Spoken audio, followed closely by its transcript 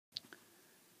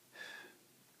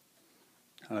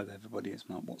Hello there everybody, it's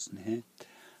Mark Watson here.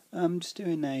 Just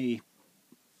doing a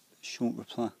short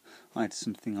reply to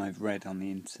something I've read on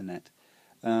the internet.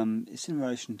 It's in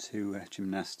relation to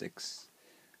gymnastics.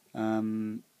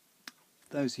 Those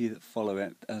of you that follow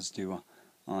it, as do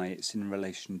I, it's in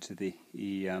relation to the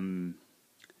World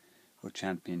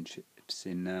Championships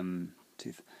in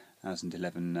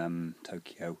 2011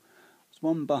 Tokyo. It was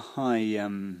won by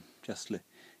Jocelyn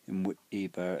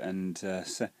Weber, and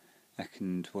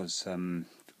second was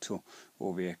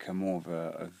Viktoria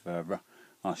Komova of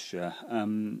Russia.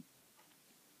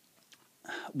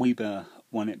 Weber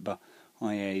won it by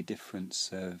a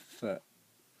difference of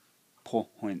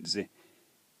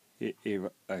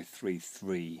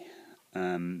 0.033.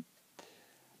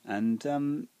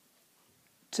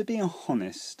 To be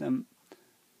honest,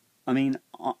 I mean,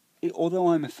 although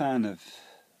I'm a fan of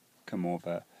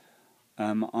Komova,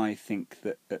 I think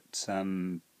that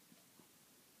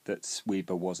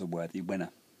Weber was a worthy winner,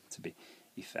 to be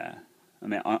fair. I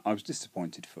mean, I was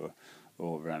disappointed for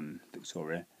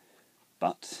Viktoria,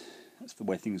 but that's the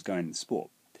way things go in the sport.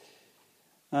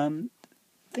 Thing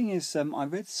is, I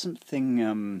read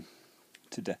something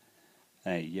today.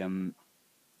 I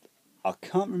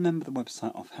can't remember the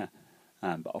website offhand,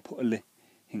 but I'll put a link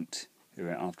to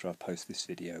it after I post this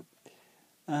video.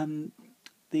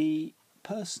 The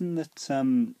person that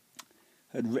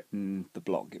had written the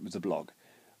blog, it was a blog,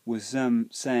 was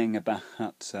saying about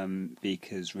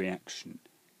Vika's reaction.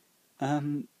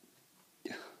 I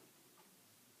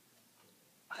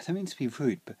don't mean to be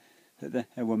rude, but that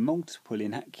there were multiple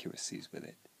inaccuracies with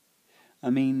it.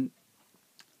 I mean,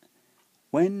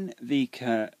 when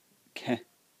Vika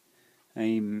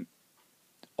came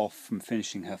off from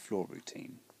finishing her floor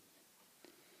routine,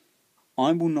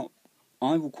 I will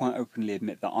quite openly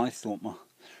admit that I thought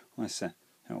myself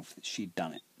that she'd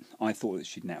done it. I thought that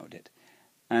she'd nailed it.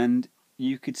 And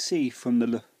you could see from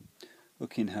the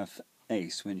look in her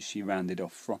face when she rounded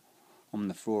off on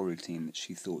the floor routine that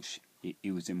she thought he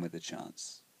was in with a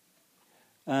chance.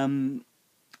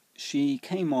 She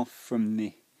came off from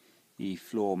the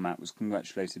floor mat, was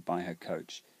congratulated by her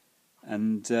coach,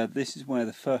 and this is where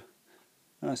the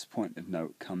first point of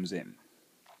note comes in.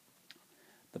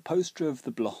 The poster of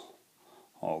the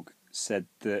blog said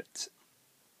that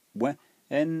when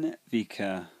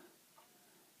Vika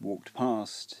walked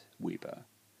past Weber,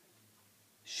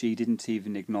 she didn't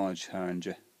even acknowledge her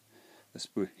and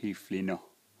just briefly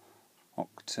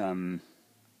knocked.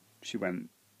 She went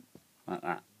like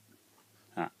that,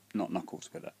 not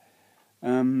knuckles with her.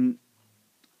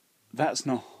 That's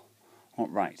not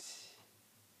right.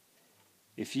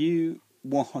 If you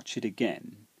watch it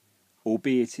again,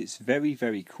 albeit it's very,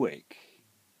 very quick,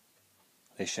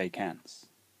 they shake hands.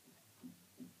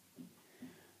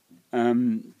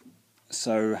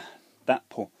 So that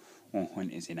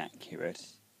point is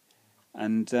inaccurate.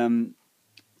 And the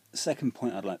second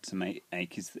point I'd like to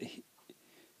make is that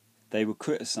they were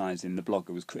criticising, the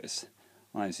blogger was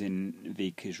criticising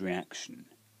Vika's reaction,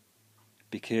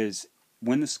 because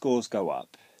when the scores go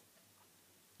up,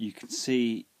 you can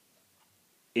see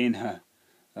in her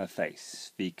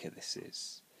face, Vika this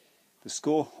is, the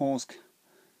scores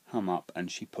come up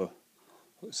and she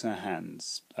puts her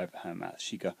hands over her mouth.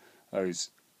 She goes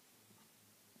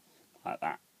like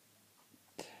that.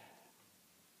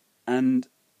 And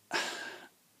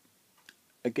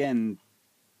again,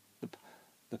 the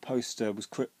poster was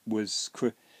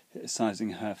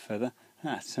criticising her for that.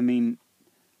 I mean,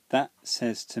 that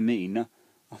says to me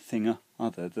nothing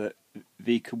other that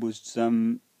Vika was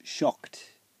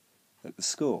shocked at the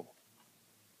score.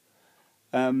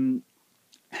 And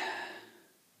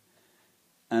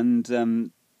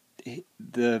the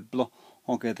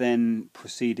blogger then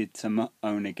proceeded to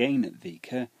moan again at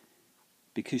Vika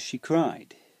because she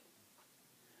cried.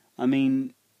 I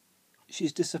mean,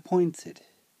 she's disappointed.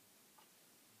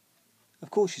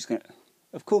 Of course she's going to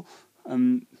have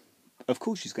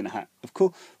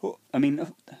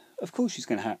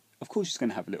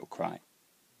a little cry.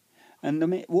 And I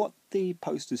mean, what the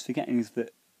poster's forgetting is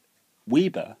that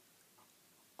Weber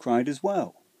cried as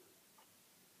well.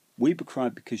 Weber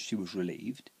cried because she was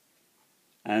relieved,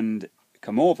 and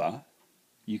Komova,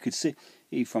 you could see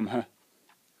from her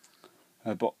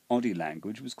body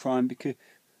language, was crying because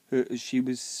she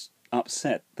was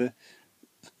upset that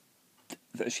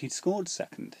she'd scored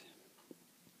second.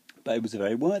 But it was a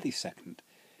very worthy second.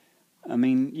 I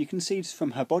mean, you can see just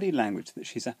from her body language that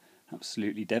she's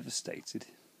absolutely devastated.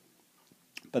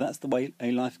 But that's the way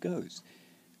life goes.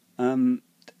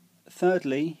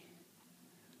 Thirdly,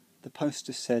 the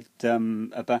poster said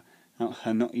about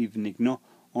her not even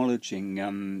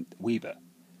acknowledging Weber.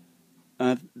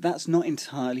 That's not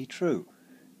entirely true.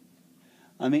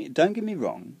 I mean, don't get me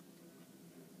wrong.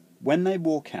 When they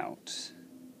walk out,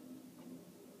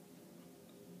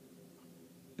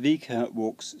 Vika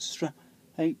walks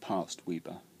straight past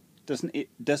Weber.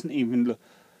 Doesn't even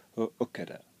look at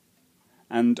her.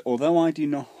 And although I do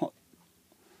not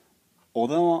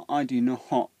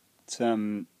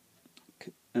condone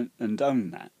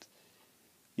that,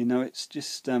 you know, it's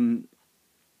just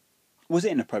was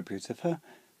it inappropriate of her?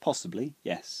 Possibly,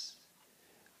 yes.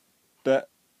 But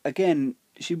again,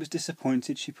 she was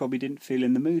disappointed. She probably didn't feel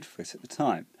in the mood for it at the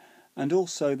time. And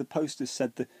also, the posters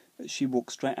said that she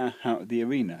walked straight out of the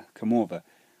arena, Komova.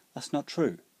 That's not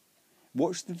true.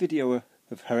 Watch the video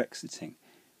of her exiting.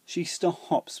 She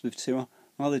stops with two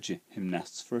other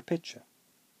gymnasts for a picture.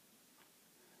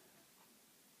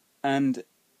 And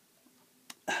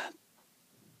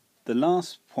the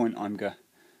last point I'm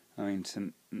going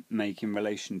to make in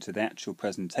relation to the actual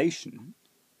presentation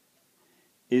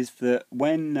is that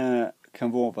when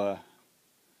Komova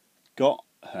got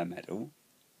her medal,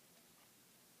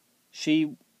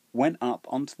 she went up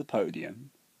onto the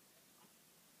podium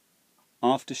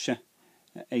after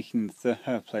shaking the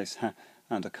third place hand.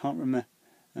 I can't remember.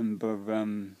 I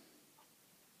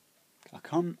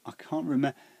can't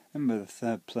remember the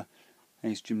third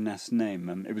place gymnast's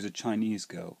name. It was a Chinese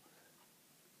girl.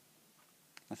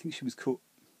 I think she was called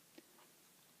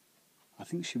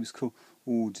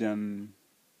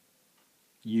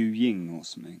Yu Ying or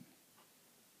something.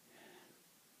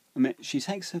 I mean, she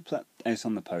takes her place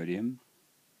on the podium,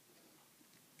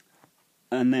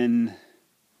 and then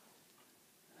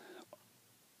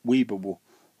Weber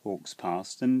walks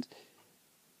past, and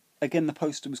again the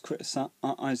poster was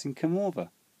criticising Komova.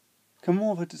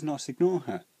 Komova does not ignore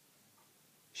her.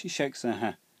 She shakes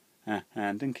her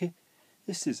hand and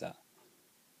kisses her.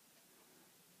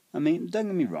 I mean, don't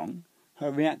get me wrong,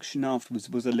 her reaction afterwards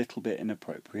was a little bit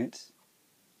inappropriate.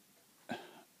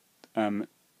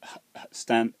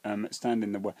 Stand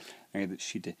in the way that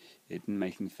she did in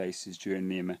making faces during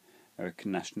the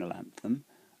American national anthem,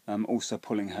 also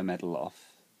pulling her medal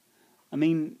off. I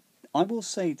mean, I will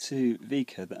say to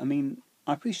Vika that, I mean,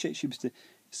 I appreciate she was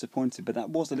disappointed, but that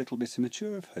was a little bit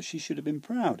immature of her. She should have been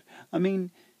proud. I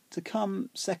mean, to come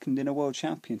second in a world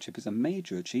championship is a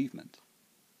major achievement.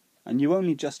 And you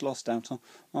only just lost out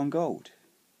on gold.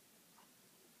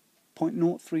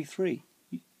 0.033.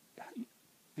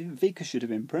 Vika should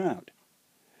have been proud.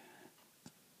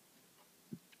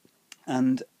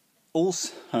 And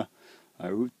also,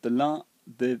 I'm going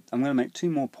to make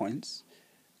two more points.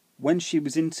 When she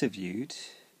was interviewed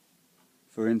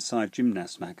for Inside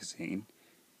Gymnast magazine,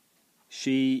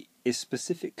 she is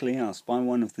specifically asked by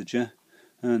one of the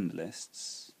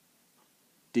journalists,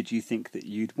 "Did you think that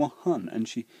you'd won?" And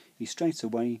he straight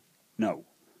away, "No.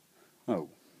 Oh,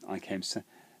 I came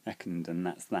second, and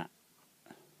that's that.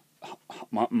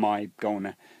 My goal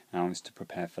now is to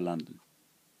prepare for London."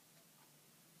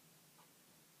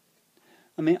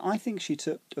 I mean, I think she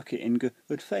took it in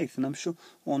good faith, and I'm sure,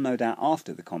 or no doubt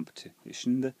after the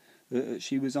competition, that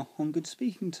she was on good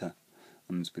speaking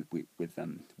terms with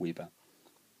Weber.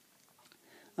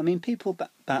 I mean, people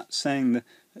about saying that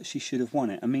she should have won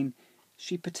it. I mean,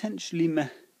 she potentially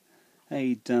made,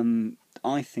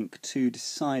 I think, two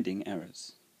deciding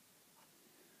errors.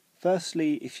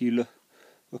 Firstly, if you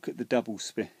look at the double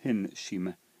spin that she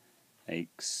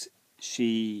makes,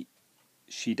 she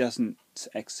doesn't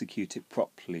execute it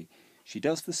properly. She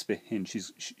does the spin,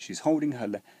 she's holding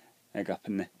her leg up,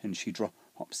 and she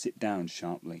drops it down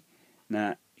sharply.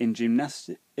 Now, in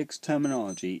gymnastics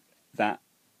terminology, that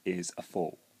is a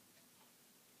fall.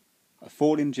 A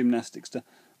fall in gymnastics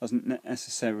doesn't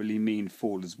necessarily mean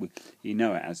fall as we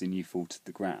know it, as in you fall to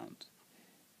the ground.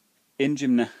 In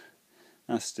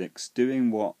gymnastics,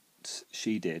 doing what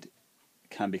she did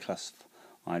can be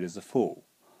classified as a fall.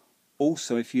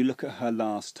 Also, if you look at her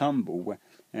last tumble, where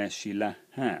she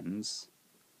lands,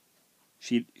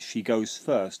 she goes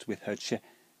first with her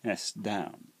chest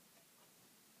down,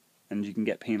 and you can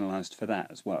get penalised for that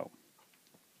as well.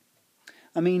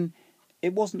 I mean,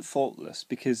 it wasn't faultless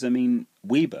because, I mean,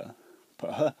 Weber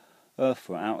put her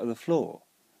foot out of the floor,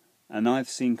 and I've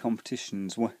seen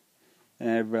competitions where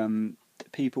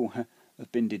people have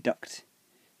been deducted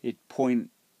 0.3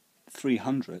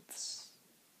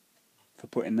 for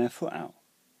putting their foot out.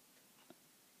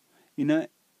 You know,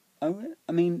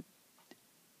 I mean,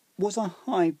 was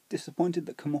I disappointed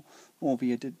that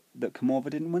Komova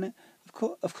didn't win it?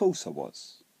 Of course I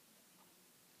was,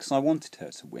 because I wanted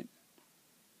her to win.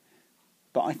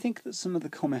 But I think that some of the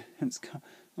comments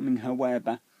coming her way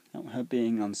about her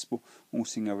being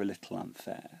unsporting are a little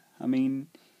unfair. I mean,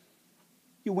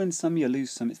 you win some, you lose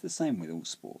some. It's the same with all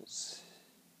sports.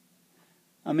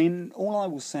 I mean, all I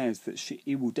will say is that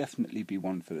he will definitely be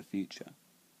one for the future.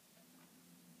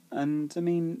 And, I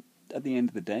mean, at the end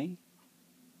of the day,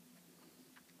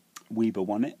 Weber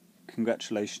won it.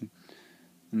 Congratulations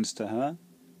to her.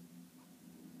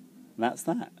 That's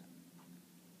that.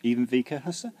 Even Vika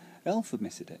herself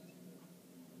admitted it.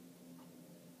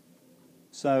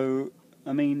 So,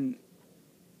 I mean,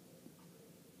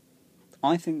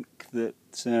 I think that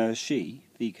she,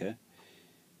 Vika,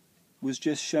 was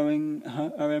just showing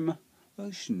her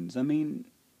emotions. I mean,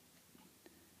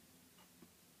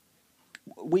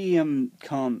 we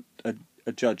can't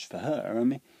judge for her. I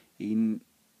mean,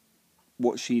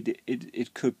 what she did,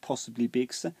 it could possibly be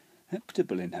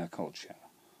acceptable in her culture.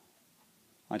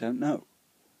 I don't know.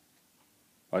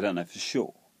 I don't know for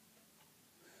sure.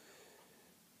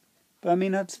 But I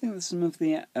mean, I think that some of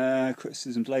the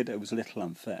criticisms later was a little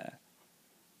unfair.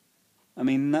 I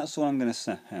mean, that's all I'm going to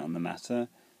say on the matter.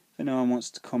 If anyone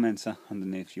wants to comment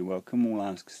underneath, you're welcome. All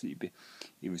I ask is that you be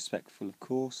respectful, of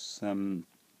course. And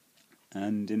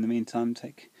in the meantime,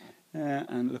 take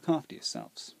and look after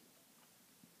yourselves.